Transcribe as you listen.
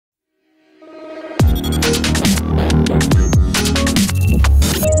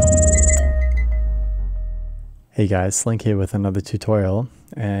Hey guys, Slink here with another tutorial,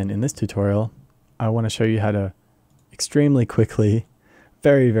 and in this tutorial I want to show you how to extremely quickly,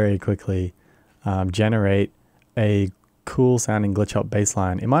 very quickly generate a cool sounding glitch hop bass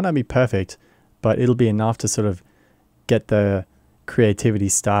line. It might not be perfect, but it'll be enough to sort of get the creativity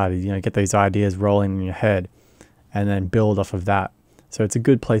started, get those ideas rolling in your head and then build off of that. So it's a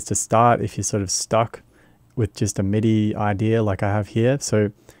good place to start if you're sort of stuck with just a MIDI idea like I have here.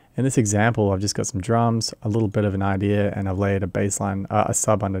 So in this example, I've just got some drums, a little bit of an idea, and I've layered a bass line, a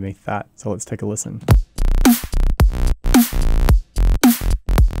sub underneath that. So let's take a listen.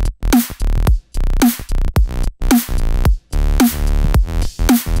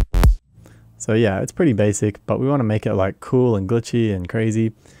 So yeah, it's pretty basic, but we want to make it like cool and glitchy and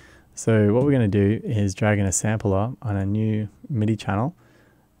crazy. So what we're going to do is drag in a sampler on a new MIDI channel,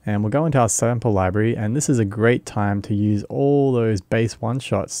 and we'll go into our sample library, and this is a great time to use all those bass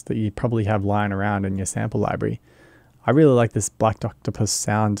one-shots that you probably have lying around in your sample library. I really like this Black Octopus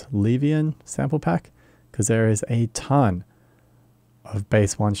Sound Levian sample pack because there is a ton of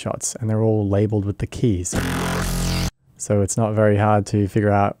bass one-shots and they're all labeled with the keys. So it's not very hard to figure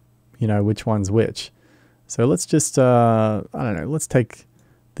out, which one's which. So let's just, I don't know, let's take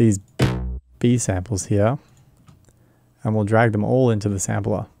these B samples here and we'll drag them all into the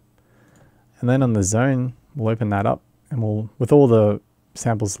sampler. And then on the zone, we'll open that up and we'll, with all the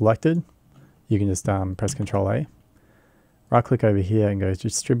samples selected, you can just press Ctrl A. Right click over here and go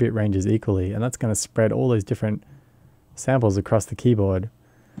distribute ranges equally, and that's going to spread all those different samples across the keyboard.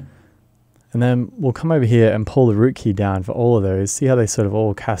 And then we'll come over here and pull the root key down for all of those. See how they sort of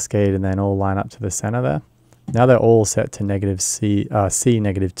all cascade and then all line up to the center there? Now they're all set to C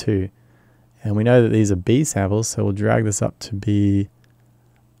 -2. And we know that these are B samples, so we'll drag this up to be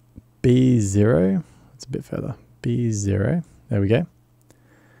B0. It's a bit further. B0. There we go.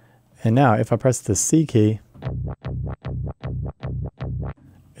 And now if I press the C key,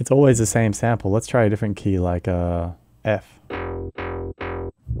 it's always the same sample. Let's try a different key like F.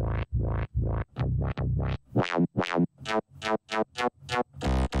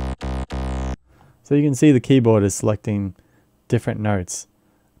 So you can see the keyboard is selecting different notes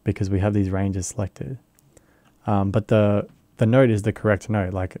because we have these ranges selected. But the note is the correct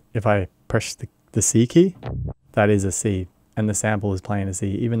note. Like if I press the C key, that is a C, and the sample is playing a C,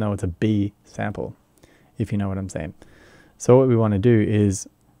 even though it's a B sample, if you know what I'm saying. So what we want to do is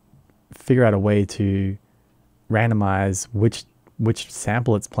figure out a way to randomize which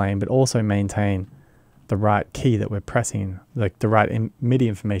sample it's playing, but also maintain the right key that we're pressing, like the right MIDI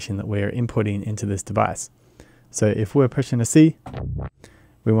information that we're inputting into this device. So if we're pushing a C,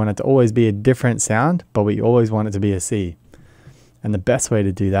 we want it to always be a different sound, but we always want it to be a C. And the best way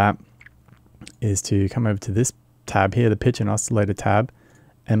to do that is to come over to this tab here, the pitch and oscillator tab,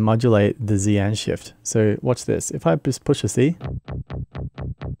 and modulate the Z and shift. So watch this. If I just push a C,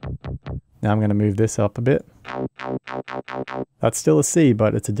 now I'm going to move this up a bit. That's still a C,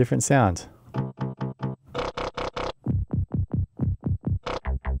 but it's a different sound.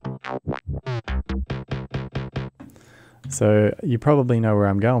 So you probably know where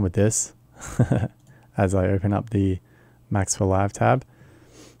I'm going with this. As I open up the Max for Live tab,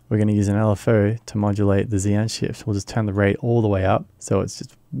 we're going to use an LFO to modulate the Z and shift. We'll just turn the rate all the way up so it's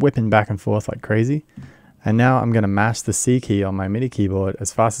just whipping back and forth like crazy. And now I'm going to mash the C key on my MIDI keyboard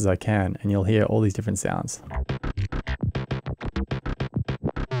as fast as I can, and you'll hear all these different sounds.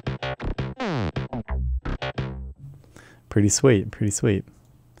 Pretty sweet, pretty sweet.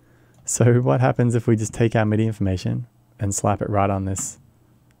 So what happens if we just take our MIDI information and slap it right on this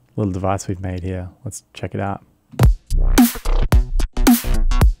little device we've made here? Let's check it out.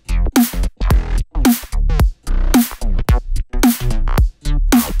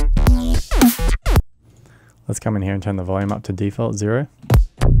 Let's come in here and turn the volume up to default 0.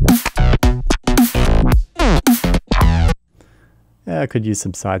 Yeah, I could use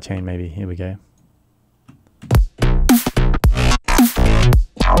some sidechain maybe. Here we go.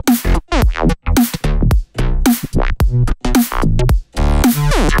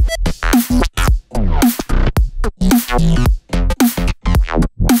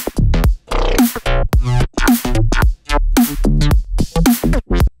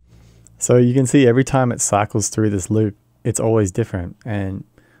 So you can see every time it cycles through this loop, it's always different. And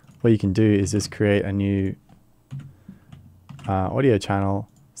what you can do is just create a new audio channel,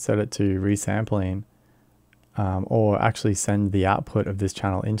 set it to resampling, or actually send the output of this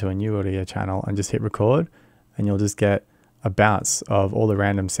channel into a new audio channel and just hit record, and you'll just get a bounce of all the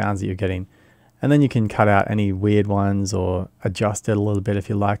random sounds that you're getting. And then you can cut out any weird ones or adjust it a little bit if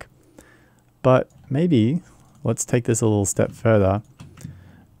you like. But maybe let's take this a little step further,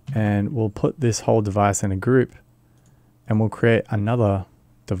 and we'll put this whole device in a group and we'll create another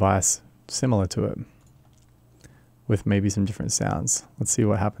device similar to it with maybe some different sounds. Let's see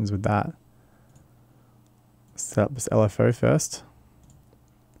what happens with that. Set up this LFO first.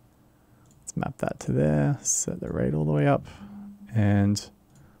 Let's map that to there, set the rate all the way up, and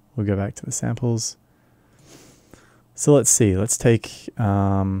we'll go back to the samples. So let's see, let's take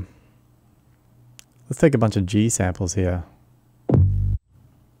a bunch of G samples here.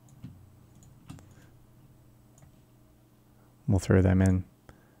 We'll throw them in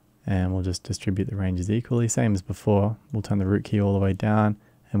and we'll just distribute the ranges equally, same as before. We'll turn the root key all the way down,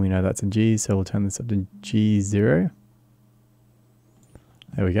 and we know that's a G, so we'll turn this up to G0.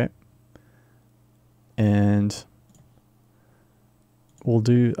 There we go. And we'll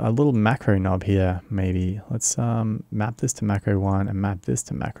do a little macro knob here, maybe. Let's map this to macro 1 and map this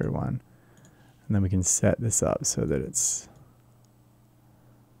to macro 1. And then we can set this up so that it's...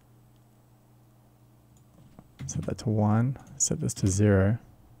 Set that to 1, set this to 0,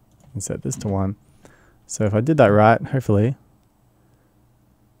 and set this to 1. So if I did that right, hopefully...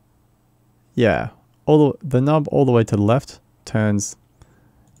 Yeah, the knob all the way to the left turns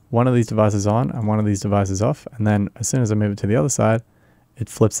one of these devices on and one of these devices off, and then as soon as I move it to the other side, it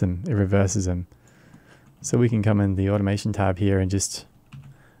flips them, it reverses them. So we can come in the automation tab here and just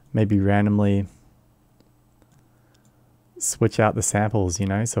maybe randomly switch out the samples, you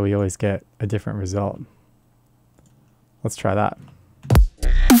know, so we always get a different result. Let's try that.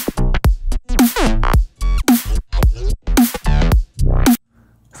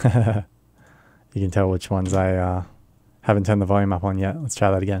 You can tell which ones I haven't turned the volume up on yet. Let's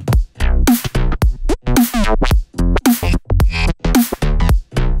try that again.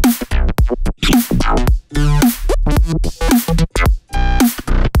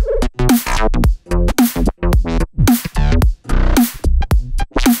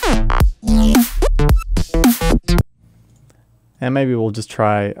 And maybe we'll just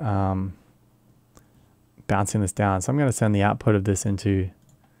try bouncing this down. So I'm going to send the output of this into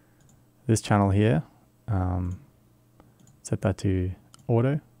this channel here. Set that to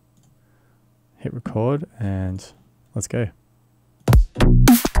auto. Hit record and let's go.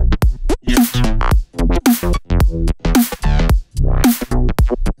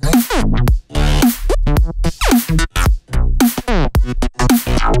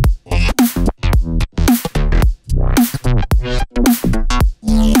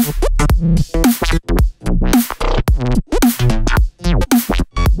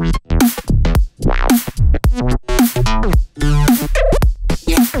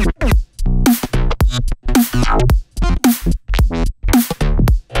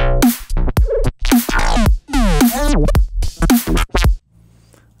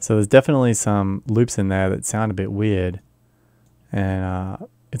 So there's definitely some loops in there that sound a bit weird, and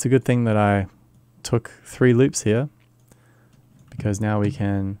it's a good thing that I took 3 loops here, because now we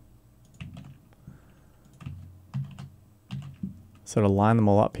can sort of line them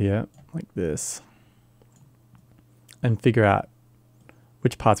all up here like this and figure out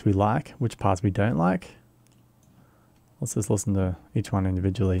which parts we like, which parts we don't like. Let's just listen to each one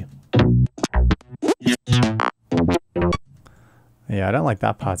individually. Yeah, I don't like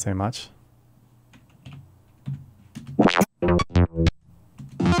that part so much.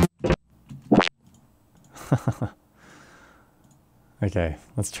 Okay,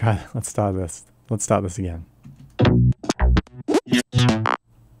 let's start this again.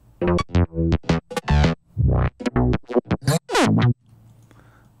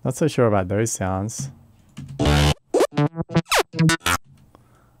 Not so sure about those sounds.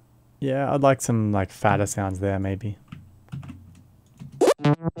 Yeah, I'd like some like fatter sounds there maybe.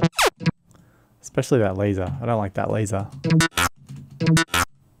 Especially that laser. I don't like that laser.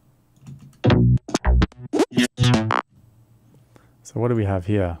 So what do we have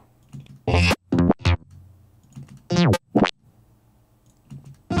here? I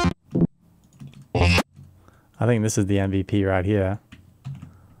think this is the MVP right here.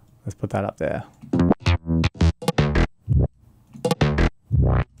 Let's put that up there.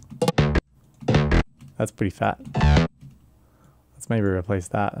 That's pretty fat. Let's maybe replace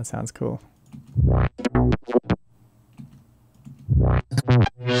that. That sounds cool.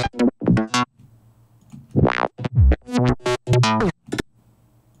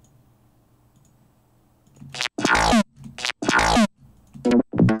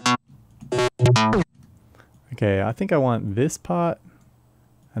 Okay, I think I want this part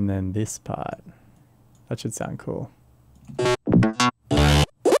and then this part. That should sound cool.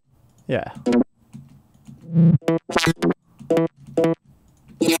 Yeah.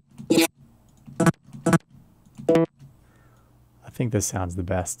 I think this sounds the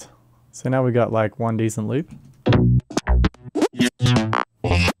best. So now we got like one decent loop.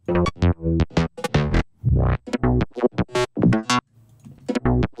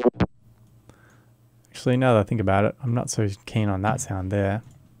 Actually, now that I think about it, I'm not so keen on that sound there.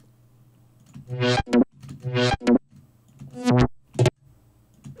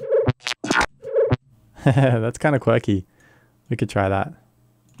 That's kind of quirky. We could try that.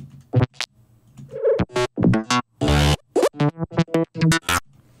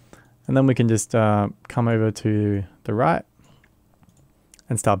 And then we can just come over to the right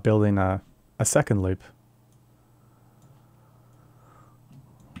and start building a second loop.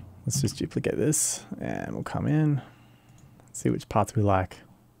 Let's just duplicate this and we'll come in, see which parts we like.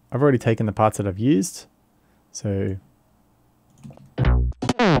 I've already taken the parts that I've used, so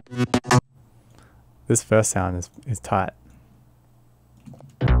this first sound is tight.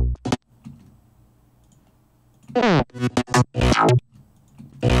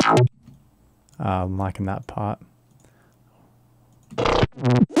 I'm liking that part.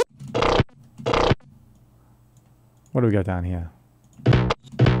 What do we got down here?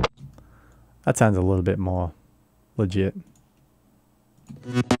 That sounds a little bit more legit.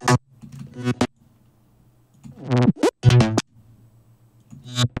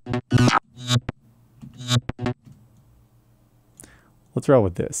 Let's roll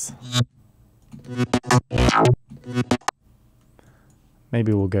with this.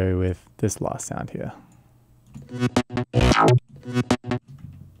 Maybe we'll go with this last sound here.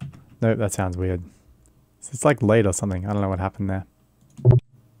 Nope, that sounds weird. It's like late or something. I don't know what happened there.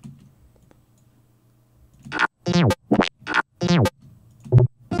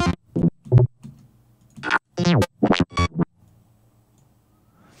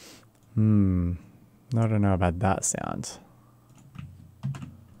 I don't know about that sound.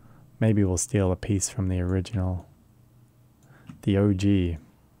 Maybe we'll steal a piece from the original. The OG.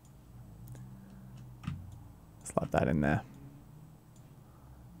 Slap that in there.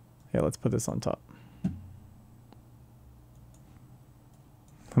 Yeah, let's put this on top.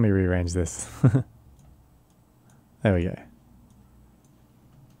 Let me rearrange this. There we go.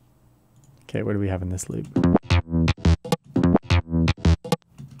 Okay, what do we have in this loop?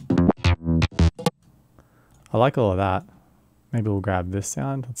 I like all of that. Maybe we'll grab this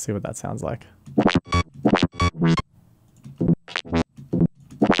sound. Let's see what that sounds like.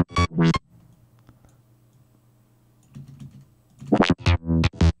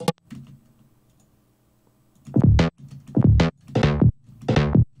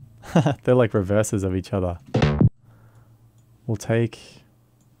 They're like reverses of each other. We'll take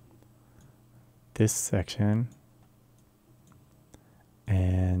this section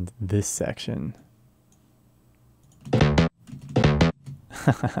and this section.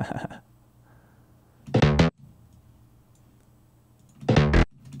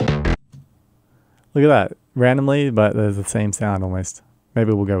 Look at that. Randomly, but there's the same sound almost.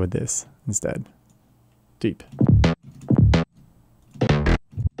 Maybe we'll go with this instead. Deep.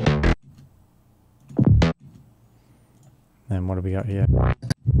 Then what do we got here?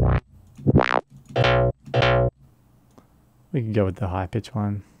 We could go with the high pitch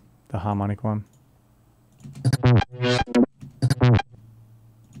one, the harmonic one.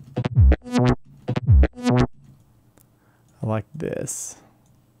 I like this.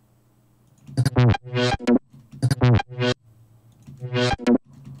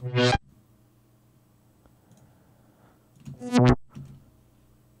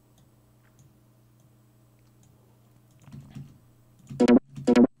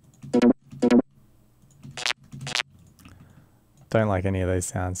 Don't like any of those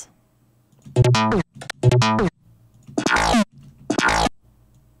sounds.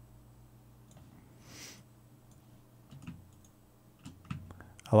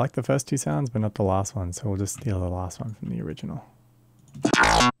 I like the first two sounds, but not the last one, so we'll just steal the last one from the original.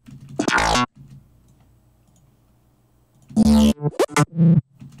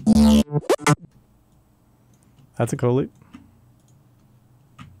 That's a cool loop.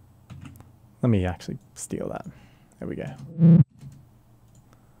 Let me actually steal that. There we go.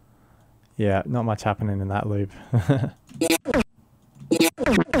 Yeah, not much happening in that loop.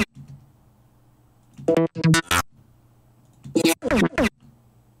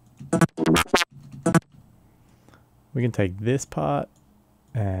 We can take this part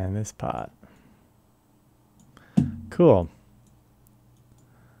and this part. Cool.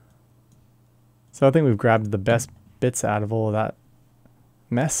 So I think we've grabbed the best bits out of all of that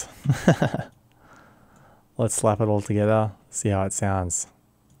mess. Let's slap it all together, see how it sounds.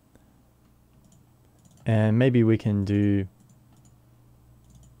 And maybe we can do...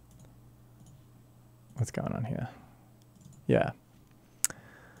 What's going on here? Yeah.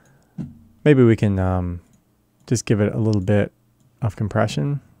 Maybe we can just give it a little bit of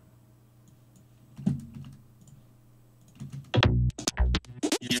compression.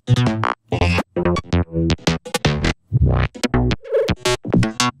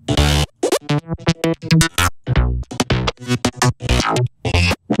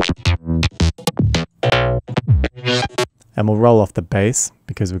 we'll roll off the bass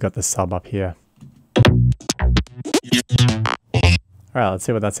because we've got the sub up here. Alright, let's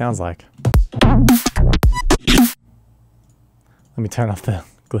see what that sounds like. Let me turn off the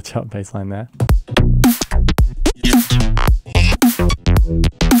glitch hop bassline there.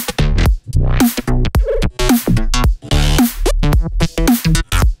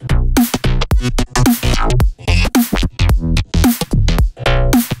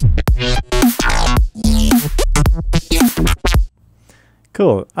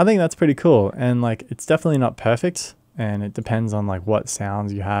 Cool. I think that's pretty cool, and like it's definitely not perfect, and it depends on like what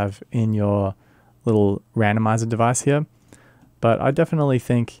sounds you have in your little randomizer device here, but I definitely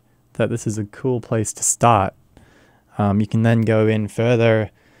think that this is a cool place to start. You can then go in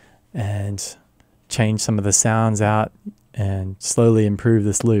further and change some of the sounds out and slowly improve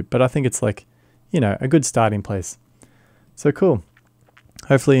this loop, but I think it's like, you know, a good starting place. So cool.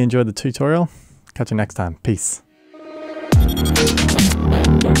 Hopefully you enjoyed the tutorial. Catch you next time. Peace.